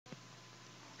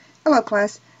Hello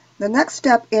class. The next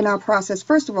step in our process,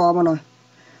 first of all, I want to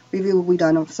review what we've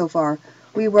done so far.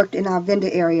 We worked in our vendor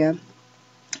area.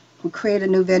 We created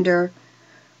a new vendor.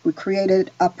 We created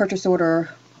a purchase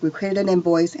order. We created an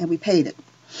invoice and we paid it.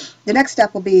 The next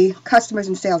step will be customers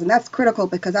and sales, and that's critical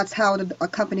because that's how a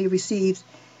company receives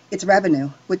its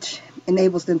revenue, which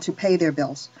enables them to pay their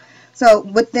bills. So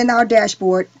within our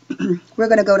dashboard, we're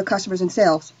going to go to customers and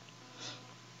sales.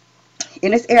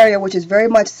 In this area, which is very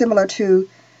much similar to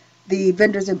the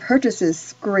vendors and purchases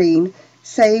screen,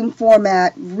 same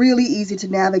format, really easy to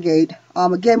navigate.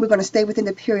 Again, we're going to stay within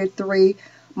the period 3,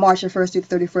 March 1st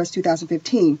through 31st,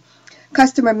 2015.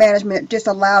 Customer management just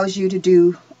allows you to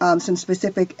do some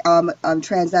specific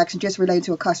transactions just related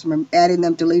to a customer, adding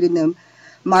them, deleting them,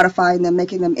 modifying them,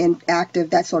 making them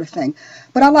inactive, that sort of thing.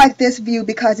 But I like this view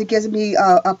because it gives me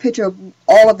a picture of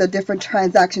all of the different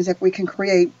transactions that we can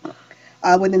create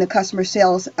within the customer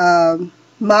sales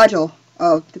module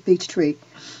of the Peachtree.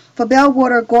 For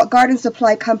Bellwater Garden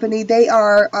Supply Company, they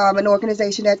are an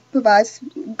organization that provides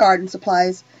garden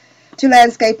supplies to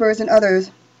landscapers and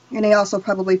others, and they also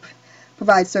probably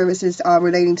provide services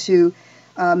relating to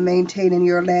maintaining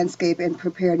your landscape and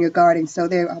preparing your garden. So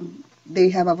they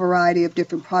have a variety of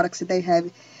different products that they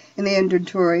have in the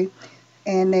inventory,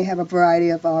 and they have a variety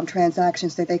of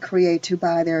transactions that they create to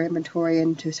buy their inventory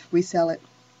and to resell it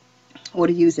or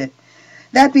to use it.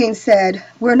 That being said,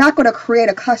 we're not going to create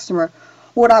a customer.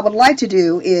 What I would like to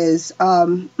do is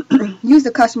use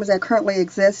the customers that currently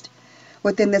exist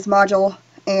within this module,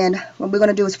 and what we're going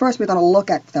to do is first we're going to look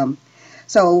at them.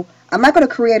 So I'm not going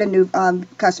to create a new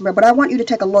customer, but I want you to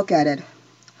take a look at it,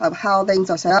 of how things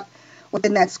are set up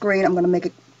within that screen. I'm going to make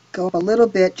it go up a little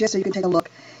bit just so you can take a look.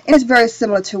 And it's very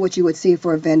similar to what you would see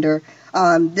for a vendor.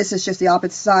 This is just the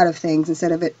opposite side of things.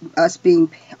 Instead of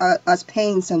us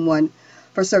paying someone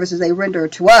for services they render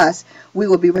to us, we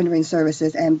will be rendering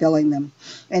services and billing them.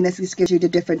 And this just gives you the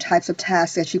different types of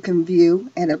tasks that you can view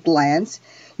at a glance.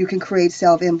 You can create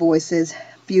self-invoices,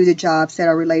 view the jobs that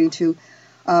are relating to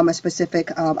a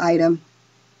specific item.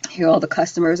 Here are all the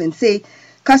customers, and see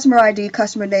customer ID,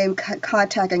 customer name,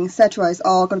 contact, etc. is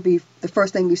all going to be the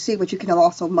first thing you see, but you can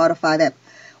also modify that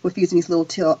with using these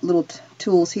little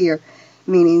tools here,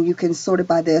 meaning you can sort it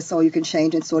by this, or you can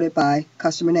change and sort it by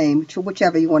customer name,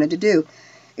 whichever you wanted to do.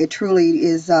 It truly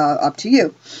is up to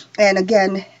you. And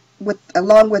again,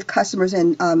 along with customers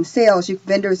and sales,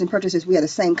 vendors and purchases, we have the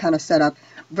same kind of setup.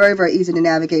 Very, very easy to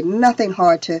navigate. Nothing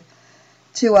hard to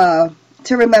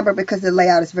remember because the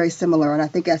layout is very similar, and I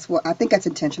think that's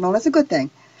intentional. That's a good thing.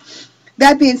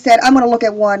 That being said, I'm going to look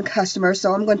at one customer,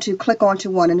 so I'm going to click onto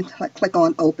one and click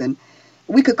on Open.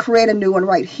 We could create a new one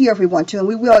right here if we want to, and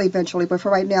we will eventually, but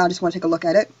for right now I just want to take a look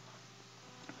at it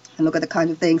and look at the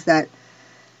kinds of things that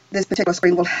this particular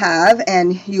screen will have.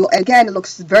 And again, it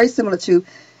looks very similar to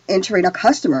entering a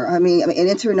customer. I mean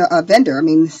entering a vendor. I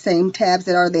mean, same tabs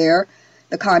that are there,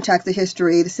 the contacts, the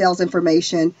history, the sales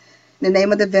information, the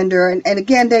name of the vendor, and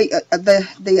again,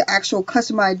 the actual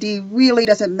customer ID really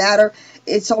doesn't matter.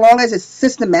 It's so long as it's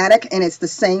systematic and it's the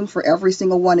same for every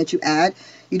single one that you add.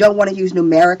 You don't want to use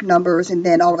numeric numbers and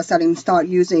then all of a sudden start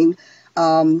using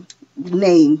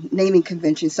naming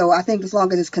conventions. So I think as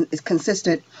long as it's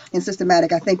consistent and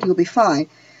systematic, I think you'll be fine.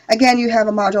 Again, you have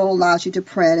a module that allows you to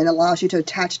print and allows you to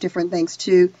attach different things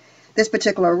to this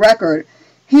particular record.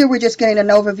 Here we're just getting an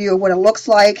overview of what it looks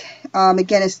like.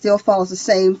 Again, it still follows the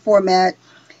same format: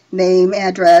 name,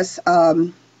 address,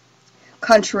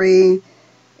 country,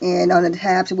 and on the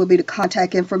tabs it will be the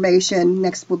contact information.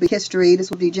 Next will be history. This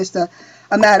will be just a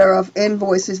matter of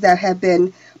invoices that have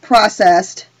been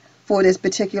processed for this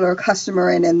particular customer,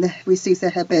 and then the receipts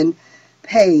that have been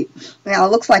paid. Now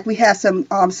it looks like we have some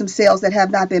sales that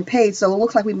have not been paid, so it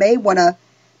looks like we may want to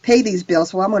pay these bills.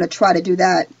 So I'm going to try to do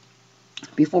that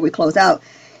before we close out.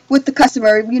 With the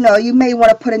customer, you may want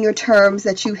to put in your terms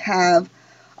that you have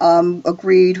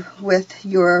agreed with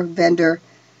your vendor,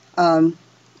 and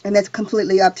that's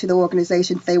completely up to the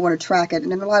organization if they want to track it.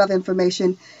 And then a lot of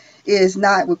information is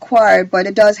not required, but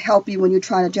it does help you when you're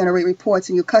trying to generate reports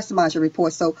and you customize your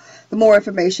reports. So the more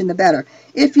information, the better.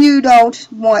 If you don't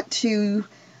want to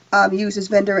use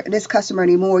this customer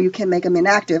anymore, you can make them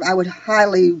inactive. I would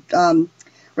highly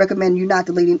recommend you not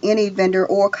deleting any vendor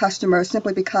or customer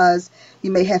simply because you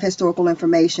may have historical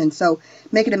information. So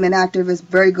making them inactive is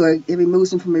very good. It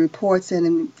removes them from the reports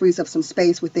and it frees up some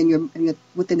space within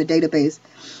within the database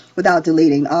without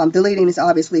deleting. Deleting is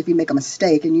obviously if you make a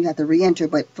mistake and you have to re-enter,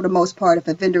 but for the most part, if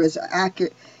a vendor is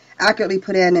accurately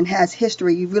put in and has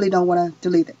history, you really don't want to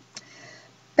delete it.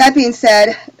 That being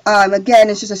said, again,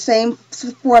 it's just the same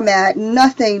format,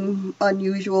 nothing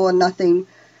unusual and nothing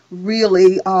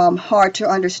really hard to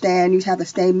understand. You have the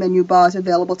same menu bars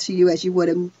available to you as you would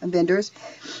in vendors.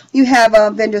 You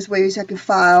have vendors where you can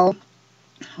file,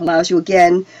 allows you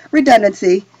again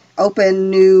redundancy, open,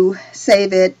 new,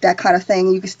 save it, that kind of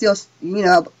thing. You can still,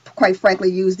 quite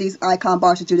frankly, use these icon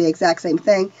bars to do the exact same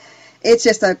thing. It's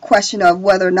just a question of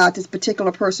whether or not this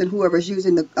particular person, whoever's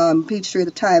using the Peachtree at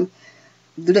the time,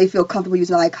 do they feel comfortable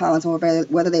using icons, or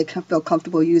whether they feel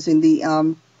comfortable using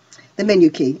the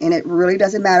menu key. And it really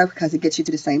doesn't matter because it gets you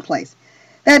to the same place.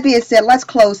 That being said, let's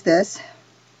close this.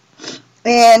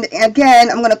 And again,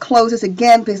 I'm going to close this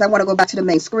again because I want to go back to the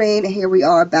main screen. And here we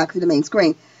are back to the main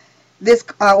screen. This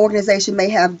organization may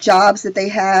have jobs that they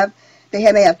have. May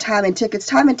have time and tickets.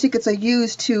 Time and tickets are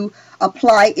used to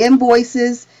apply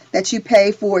invoices that you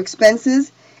pay for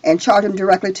expenses and charge them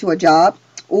directly to a job,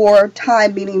 or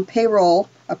time meaning payroll,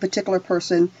 a particular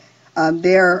person,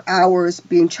 their hours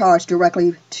being charged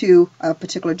directly to a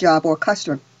particular job or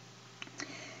customer.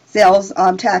 Sales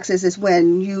taxes is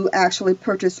when you actually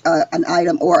purchase an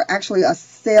item, or actually a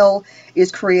sale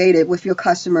is created with your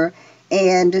customer,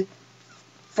 and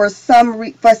for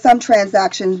some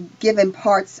transactions, given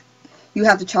parts, you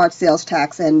have to charge sales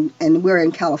tax, and we're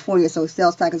in California, so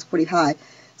sales tax is pretty high.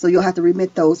 So you'll have to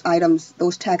remit those items,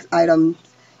 those tax items,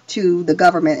 to the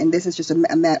government, and this is just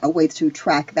a way to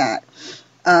track that.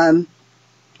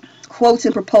 Quotes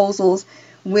and proposals,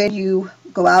 when you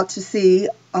go out to see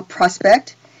a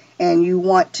prospect and you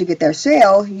want to get their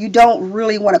sale, you don't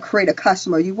really want to create a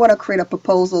customer. You want to create a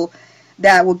proposal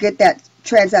that will get that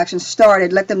transaction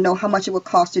started, let them know how much it would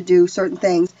cost to do certain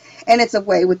things, and it's a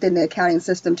way within the accounting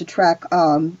system to track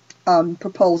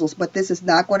proposals. But this is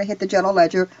not going to hit the general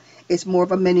ledger. It's more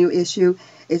of a menu issue.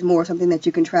 It's more something that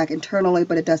you can track internally,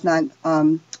 but it does not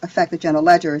affect the general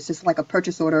ledger. It's just like a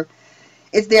purchase order.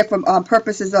 It's there for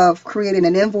purposes of creating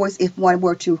an invoice. If one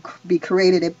were to be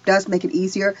created, it does make it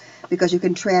easier because you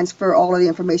can transfer all of the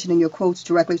information in your quotes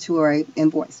directly to an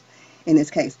invoice in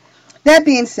this case. That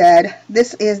being said,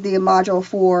 this is the module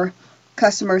for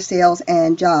customer sales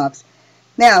and jobs.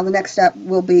 Now, the next step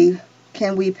will be,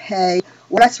 can we pay,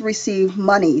 or let's receive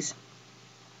monies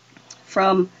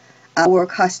from our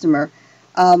customer.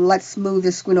 Let's move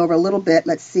this screen over a little bit.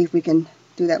 Let's see if we can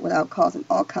do that without causing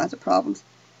all kinds of problems.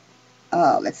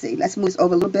 Let's see. Let's move this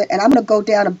over a little bit, and I'm going to go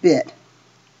down a bit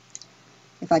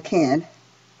if I can.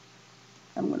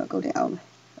 I'm going to go down.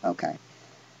 Okay.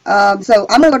 So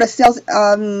I'm going to go to sales.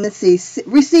 Let's see.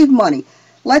 Receive money.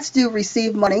 Let's do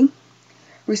receive money.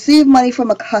 Receive money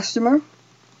from a customer,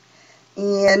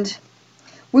 and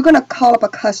we're going to call up a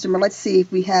customer. Let's see if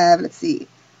we have. Let's see.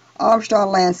 Armstrong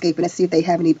Landscaping. Let's see if they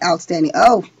have any outstanding.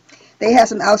 Oh, they have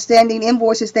some outstanding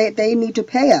invoices that they need to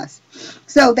pay us.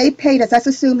 So they paid us. Let's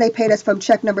assume they paid us from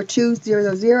check number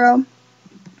 2000.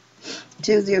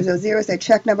 2000 is their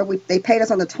check number. They paid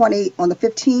us on the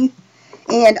 15th.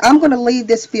 And I'm going to leave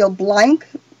this field blank.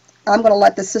 I'm going to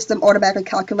let the system automatically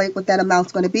calculate what that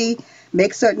amount's going to be.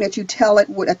 Make certain that you tell it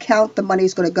what account the money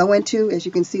is going to go into. As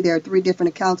you can see, there are 3 different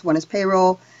accounts. One is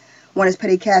payroll, one is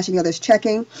petty cash, and the other is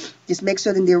checking. Just make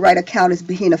sure that the right account is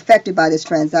being affected by this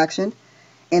transaction.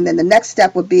 And then the next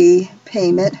step would be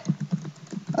payment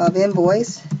of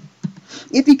invoice.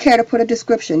 If you care to put a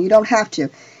description, you don't have to.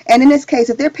 And in this case,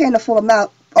 if they're paying the full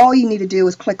amount, all you need to do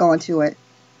is click onto it.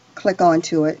 Click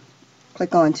onto it.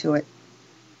 Click onto it.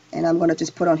 And I'm going to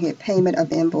just put on here payment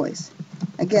of invoice.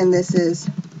 Again, this is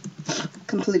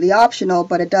completely optional,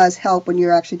 but it does help when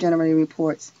you're actually generating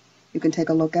reports. You can take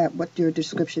a look at what your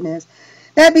description is.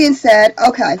 That being said,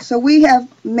 okay, so we have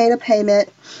made a payment.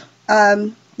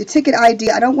 The ticket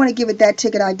ID, I don't want to give it that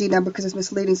ticket ID number because it's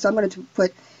misleading, so I'm going to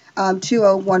put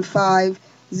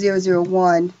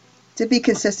 2015001 to be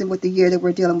consistent with the year that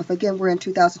we're dealing with. Again, we're in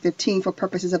 2015 for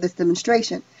purposes of this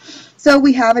demonstration. So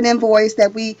we have an invoice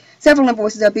that several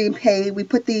invoices are being paid. We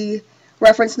put the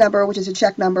reference number, which is a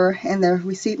check number, and the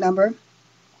receipt number.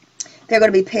 They're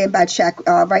going to be paying by check.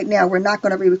 Right now, we're not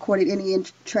going to be recording any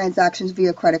transactions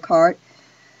via credit card.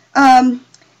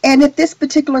 And if this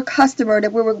particular customer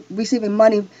that we were receiving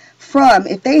money from,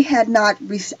 if they had not,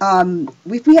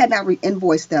 if we had not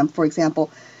invoiced them, for example,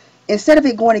 instead of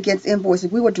it going against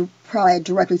invoices, we would apply it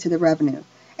directly to the revenue.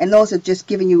 And those are just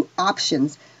giving you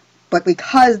options. But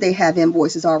because they have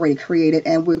invoices already created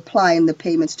and we're applying the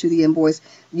payments to the invoice,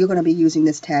 you're going to be using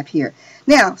this tab here.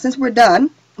 Now, since we're done,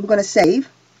 I'm going to save.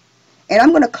 And I'm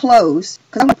going to close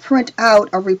because I'm going to print out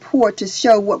a report to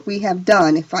show what we have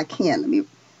done if I can. Let me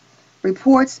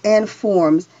reports and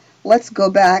forms. Let's go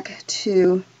back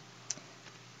to,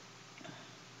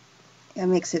 it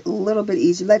makes it a little bit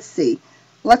easier. Let's see.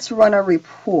 Let's run a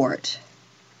report.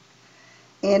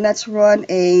 And let's run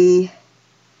a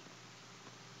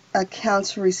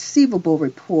accounts receivable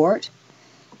report.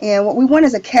 And what we want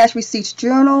is a cash receipts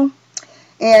journal.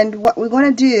 And what we're going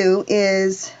to do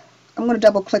is, I'm going to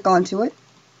double click onto it.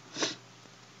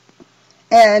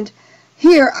 And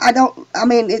here,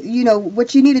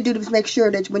 what you need to do is make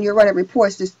sure that when you're running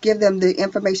reports, just give them the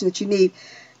information that you need.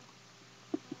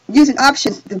 Using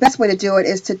options, the best way to do it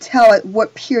is to tell it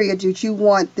what period do you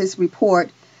want this report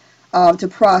to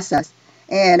process.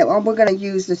 And we're going to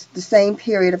use the same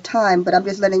period of time, but I'm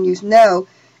just letting you know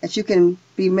that you can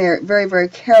be very, very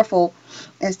careful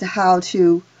as to how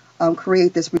to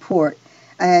create this report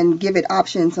and give it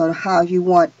options on how you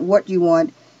want, what you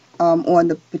want on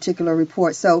the particular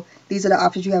report. So these are the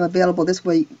options you have available. This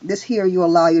way, this here will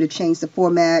allow you to change the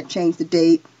format, change the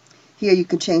date. Here you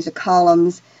can change the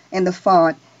columns and the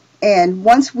font. And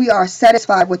once we are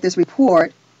satisfied with this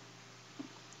report,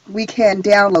 we can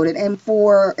download it. And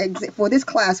for this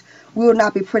class, we will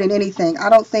not be printing anything. I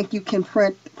don't think you can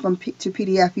print to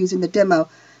PDF using the demo.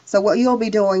 So what you'll be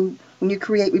doing when you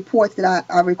create reports that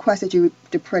I requested you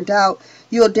to print out,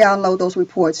 you'll download those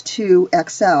reports to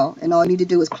Excel. And all you need to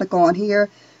do is click on here,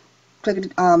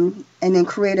 click and then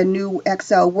create a new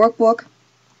Excel workbook.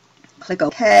 Click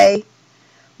OK.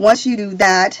 Once you do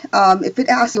that, if it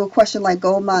asks you a question like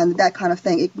gold mine, that kind of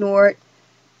thing, ignore it.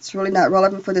 It's really not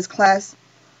relevant for this class.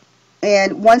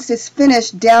 And once it's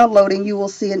finished downloading, you will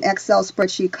see an Excel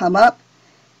spreadsheet come up,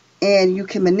 and you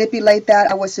can manipulate that.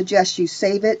 I would suggest you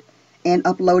save it and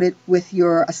upload it with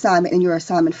your assignment in your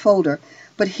assignment folder.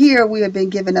 But here we have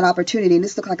been given an opportunity, and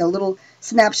this looks like a little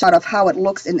snapshot of how it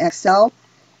looks in Excel.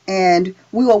 And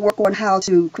we will work on how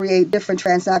to create different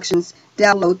transactions,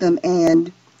 download them,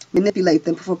 and manipulate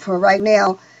them. For right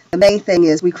now, the main thing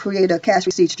is we create a cash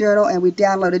receipts journal and we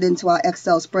download it into our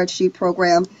Excel spreadsheet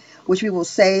program, which we will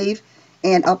save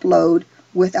and upload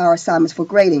with our assignments for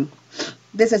grading.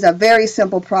 This is a very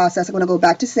simple process. I'm going to go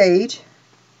back to Sage,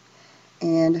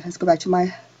 and let's go back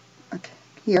to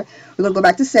here. We're going to go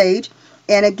back to Sage,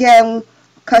 and again,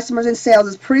 customers and sales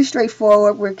is pretty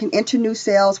straightforward. We can enter new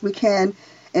sales. We can,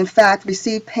 in fact,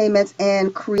 receive payments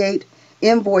and create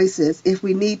invoices if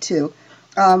we need to.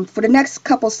 For the next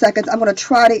couple seconds, I'm going to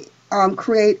try to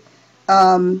create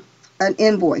an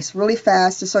invoice really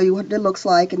fast to show you what it looks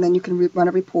like, and then you can run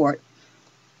a report.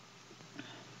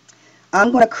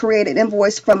 I'm going to create an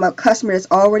invoice from a customer that's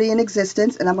already in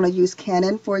existence, and I'm going to use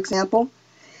Canon, for example.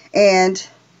 And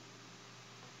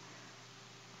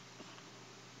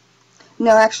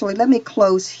no, actually, let me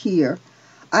close here.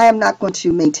 I am not going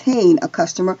to maintain a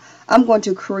customer. I'm going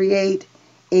to create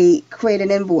an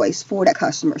invoice for that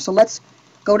customer. So let's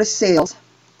go to sales.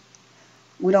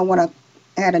 We don't want to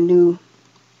add a new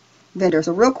vendor.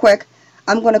 So real quick,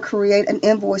 I'm going to create an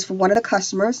invoice for one of the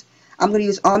customers. I'm going to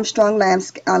use Armstrong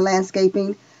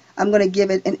Landscaping. I'm going to give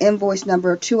it an invoice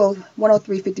number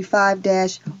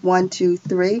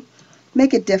 10355-123.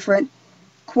 Make it different.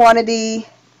 Quantity,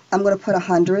 I'm going to put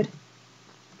 100.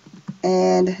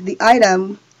 And the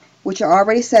item, which are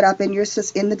already set up in the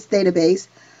database,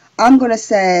 I'm going to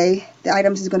say the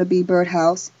items is going to be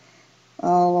birdhouse.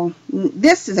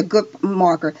 This is a good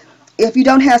marker. If you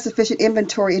don't have sufficient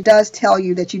inventory, it does tell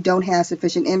you that you don't have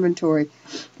sufficient inventory.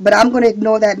 But I'm going to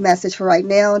ignore that message for right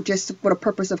now, just for the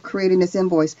purpose of creating this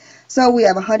invoice. So we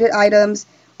have 100 items.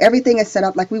 Everything is set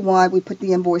up like we want. We put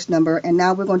the invoice number, and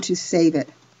now we're going to save it.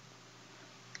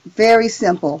 Very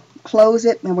simple. Close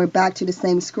it, and we're back to the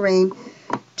same screen.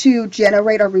 To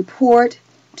generate a report,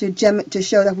 to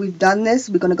show that we've done this,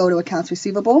 we're going to go to accounts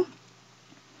receivable.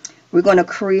 We're going to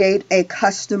create a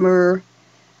customer,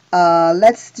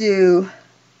 let's do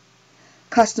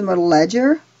customer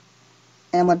ledger,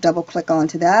 and I'm going to double click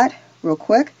onto that real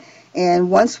quick.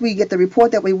 And once we get the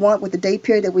report that we want with the date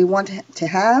period that we want to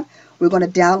have, we're going to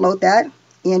download that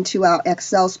into our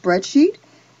Excel spreadsheet,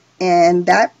 and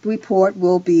that report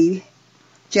will be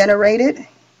generated.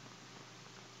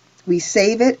 We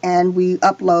save it and we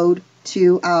upload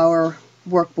to our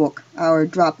workbook, our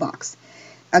Dropbox.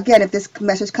 Again, if this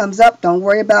message comes up, don't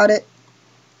worry about it.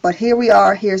 But here we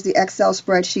are. Here's the Excel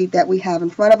spreadsheet that we have in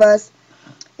front of us.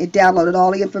 It downloaded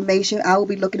all the information. I will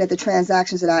be looking at the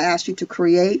transactions that I asked you to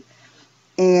create,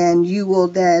 and you will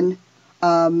then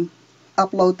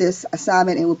upload this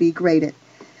assignment and it will be graded.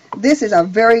 This is a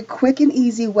very quick and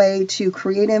easy way to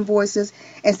create invoices.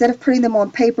 Instead of putting them on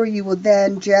paper, you will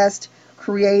then just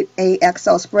create a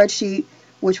Excel spreadsheet,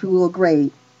 which we will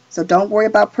grade. So don't worry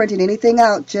about printing anything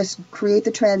out. Just create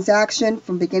the transaction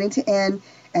from beginning to end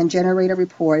and generate a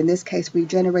report. In this case, we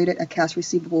generated a cash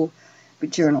receivable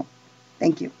journal.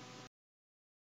 Thank you.